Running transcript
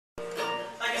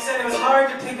said, it was hard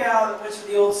to pick out which of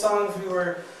the old songs we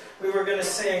were going to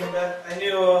sing, but I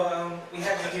knew we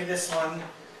had to do this one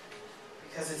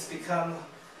because it's become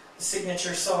a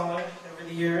signature song over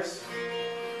the years.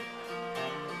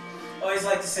 I always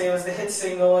like to say it was the hit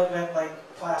single. It meant like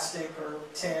plastic or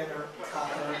tin or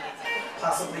copper,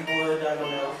 possibly wood, I don't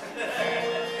know.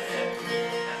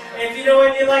 If you know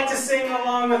and you'd like to sing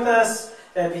along with us,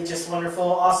 that'd be just wonderful.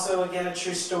 Also, again, a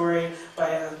true story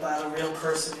about a real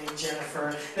person named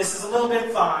Jennifer. This is A Little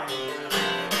Bit Fine.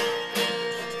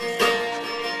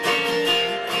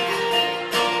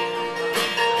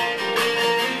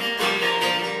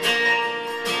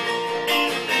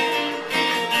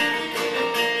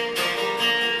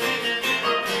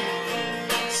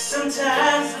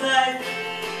 Sometimes life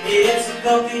is a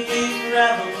bumpy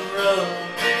gravel road.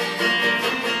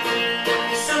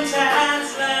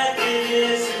 Sometimes life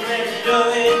is when you know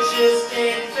it just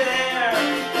ain't fair.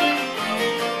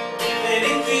 But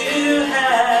if you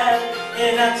have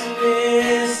an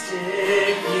optimistic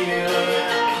view,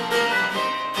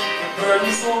 the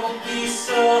burdens won't be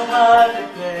so hard to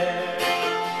bear.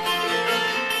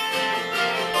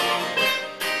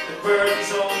 The burdens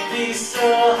won't be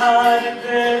so hard to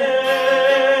bear.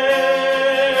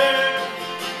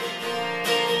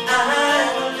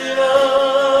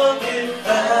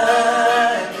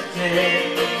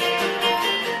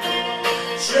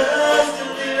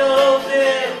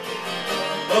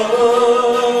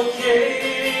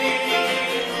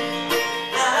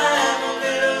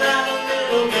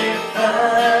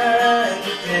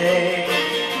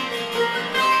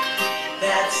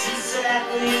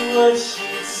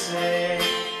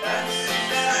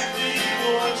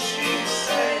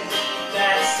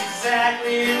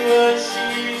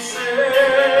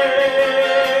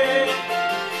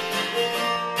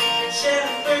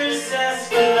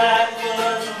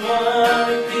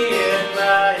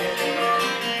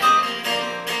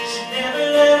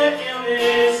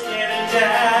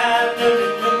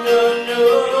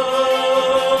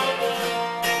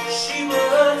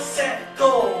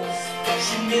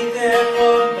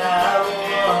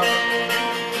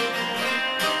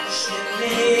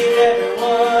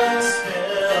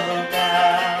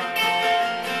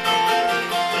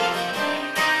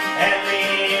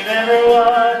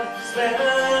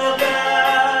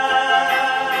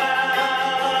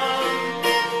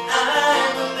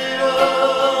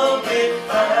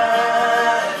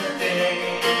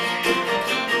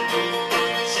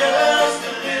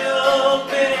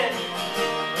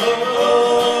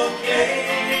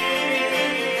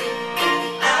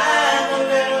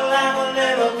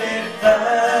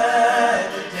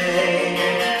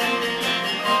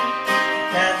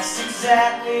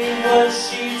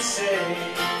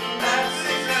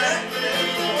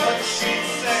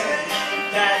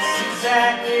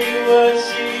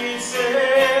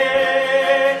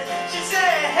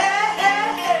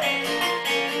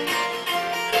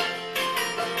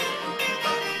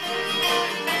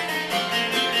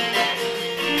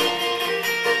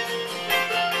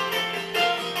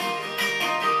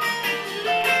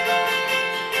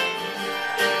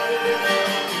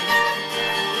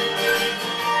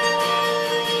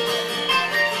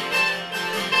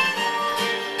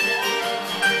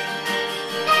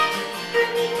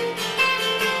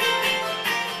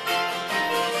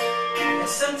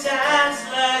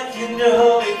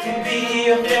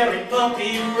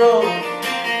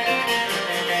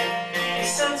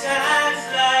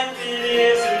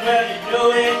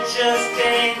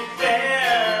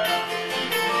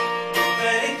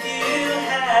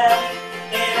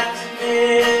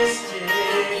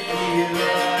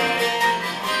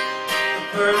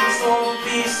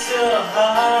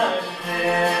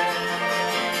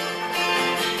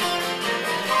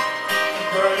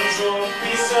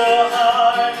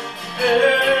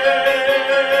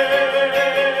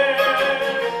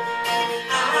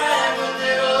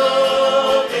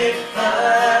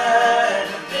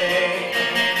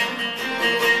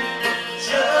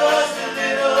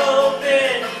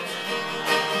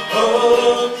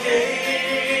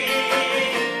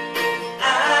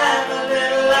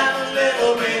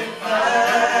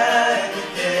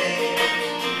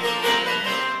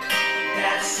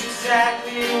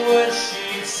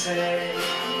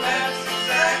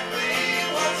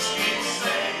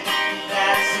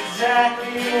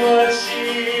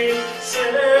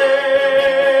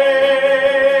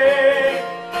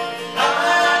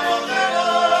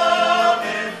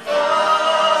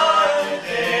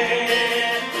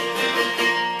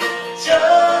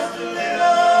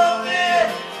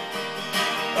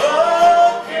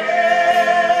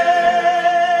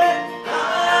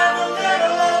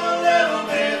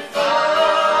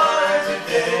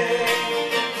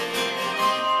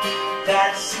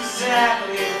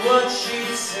 exactly what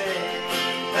she'd say.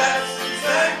 That's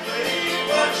exactly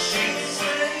what she'd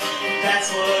say.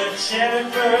 That's what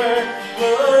Jennifer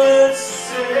would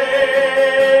say.